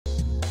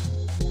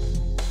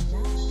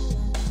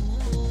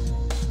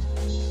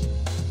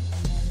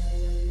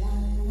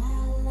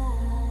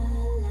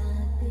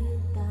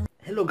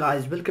Hello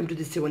guys, welcome to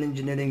the Civil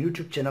Engineering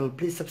YouTube channel.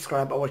 Please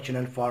subscribe our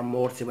channel for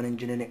more civil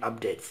engineering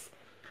updates.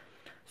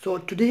 So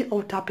today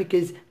our topic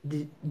is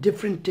the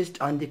different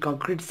tests on the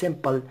concrete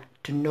sample,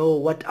 to know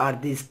what are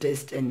these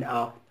tests and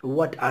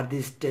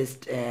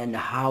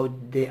how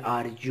they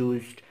are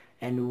used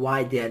and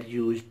why they are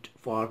used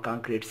for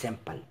concrete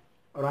sample.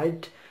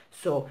 Alright,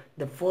 so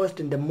the first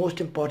and the most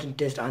important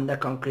test on the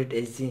concrete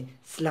is the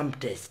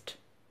slump test.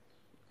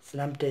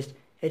 Slump test,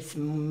 it's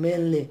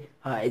mainly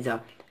is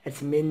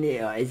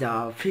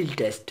a field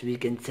test, we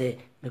can say,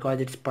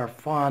 because it's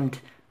performed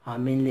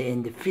mainly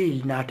in the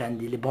field, not in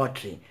the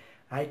laboratory,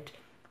 right?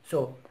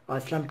 So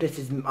slump test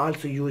is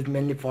also used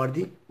mainly for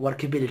the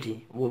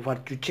workability,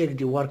 to check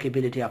the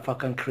workability of a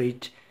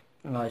concrete.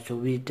 So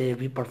we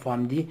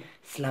perform the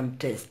slump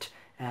test,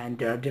 and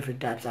there are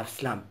different types of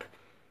slump,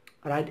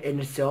 right?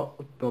 And it's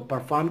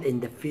performed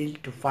in the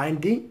field to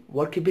find the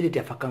workability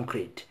of a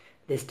concrete.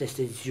 This test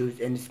is used,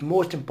 and it's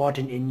most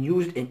important and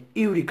used in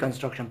every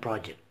construction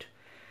project,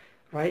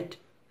 right?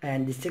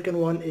 And the second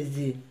one is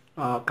the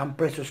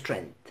compressor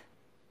strength.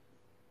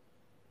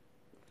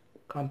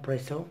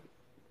 Compressor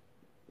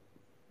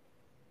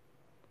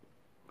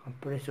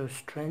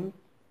strength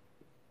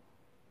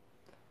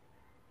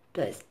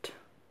test.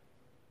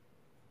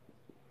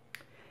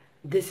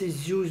 This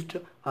is used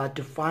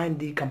to find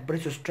the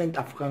compressor strength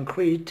of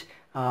concrete.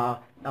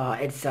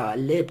 It's a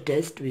lab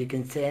test, we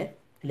can say,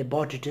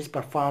 laboratory test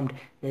performed.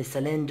 The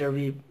cylinder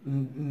we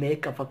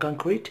make of a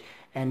concrete,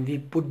 and we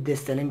put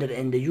this cylinder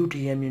in the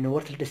UTM,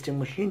 universal testing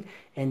machine,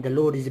 and the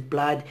load is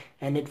applied,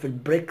 and it will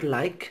break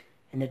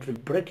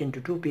into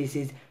two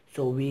pieces.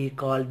 So we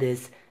call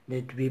this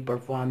that we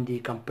perform the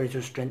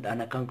compressor strength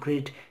on a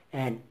concrete.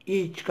 And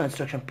each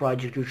construction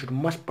project you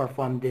must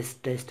perform this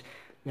test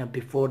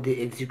before the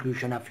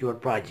execution of your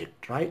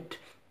project, right?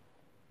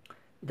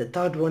 The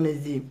third one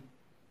is the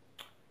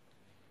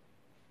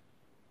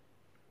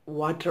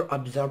water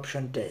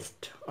absorption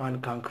test on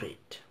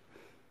concrete.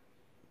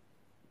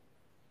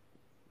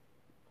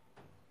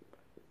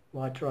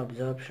 Water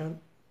absorption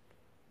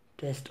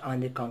test on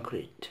the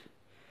concrete.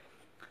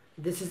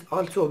 This is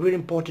also a very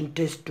important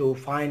test to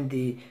find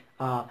the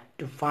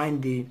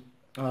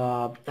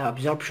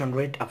absorption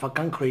rate of a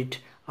concrete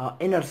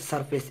inner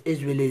surface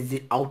as well as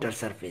the outer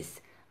surface,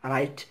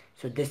 right?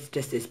 So this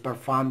test is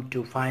performed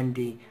to find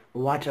the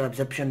water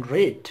absorption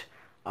rate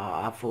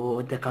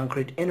for the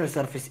concrete inner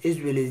surface as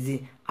well as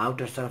the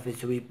outer surface.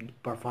 So we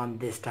perform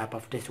this type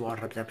of test,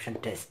 water absorption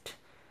test,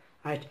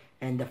 right?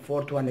 And the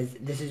fourth one is,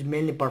 this is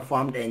mainly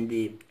performed in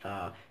the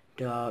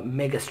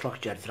mega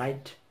structures,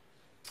 right?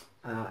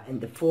 And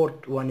the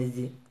fourth one is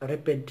the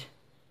rapid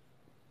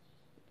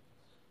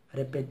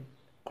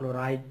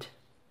chloride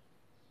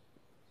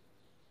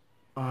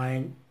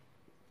ion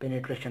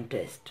penetration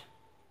test.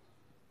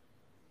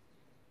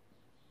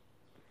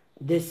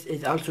 This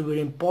is also very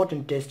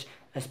important test,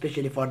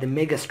 especially for the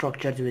mega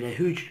structures where a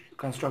huge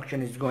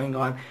construction is going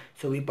on.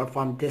 So we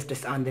perform this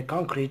test on the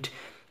concrete,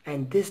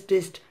 and this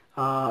test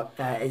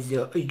is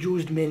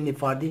used mainly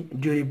for the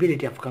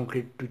durability of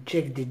concrete, to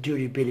check the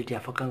durability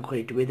of a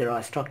concrete, whether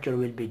a structure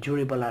will be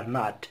durable or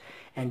not.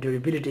 And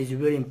durability is a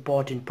very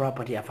important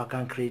property of a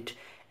concrete,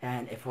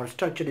 and if our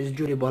structure is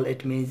durable,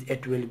 it means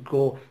it will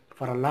go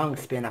for a long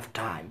span of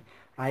time,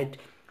 right?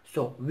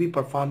 So we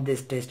perform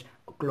this test,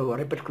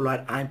 rapid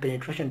chloride ion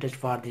penetration test,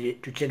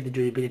 to check the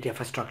durability of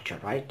a structure,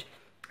 right?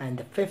 And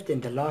the fifth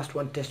and the last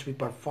one test we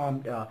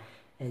performed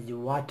is the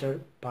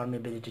water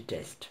permeability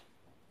test.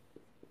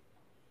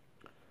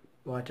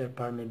 Water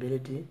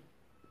permeability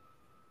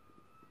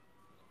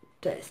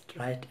test,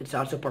 right? It's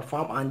also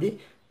performed on the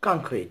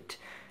concrete.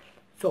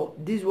 So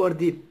these were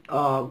the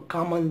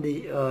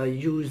commonly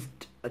used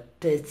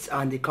tests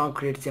on the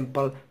concrete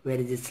sample,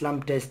 whereas the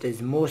slump test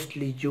is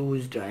mostly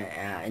used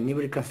in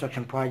every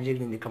construction project,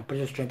 and the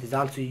compressor strength is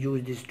also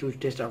used. These two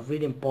tests are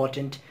really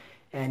important,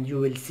 and you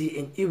will see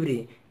in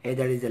every,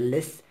 either is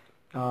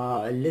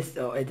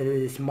either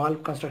is a small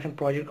construction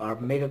project or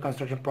mega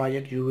construction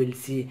project, you will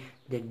see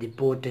that the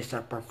both tests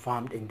are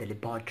performed in the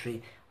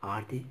laboratory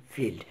or the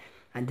field.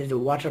 And there's a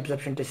water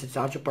absorption test. It's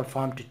also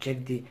performed to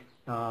check the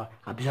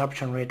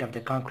absorption rate of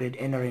the concrete,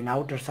 inner and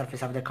outer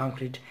surface of the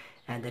concrete.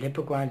 And the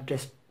rapid chloride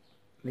test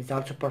is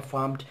also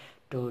performed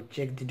to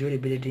check the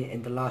durability,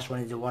 and the last one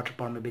is the water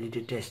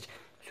permeability test.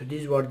 So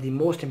these were the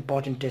most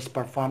important tests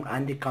performed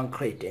on the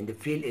concrete in the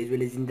field as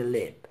well as in the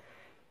lab,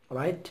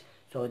 right?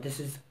 So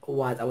this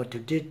was our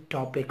today's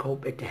topic.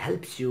 Hope it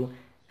helps you,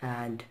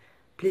 and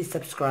please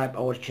subscribe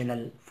our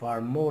channel for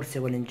more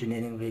civil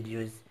engineering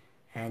videos.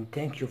 And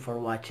thank you for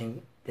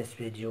watching this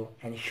video,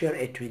 and share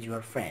it with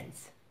your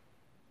friends.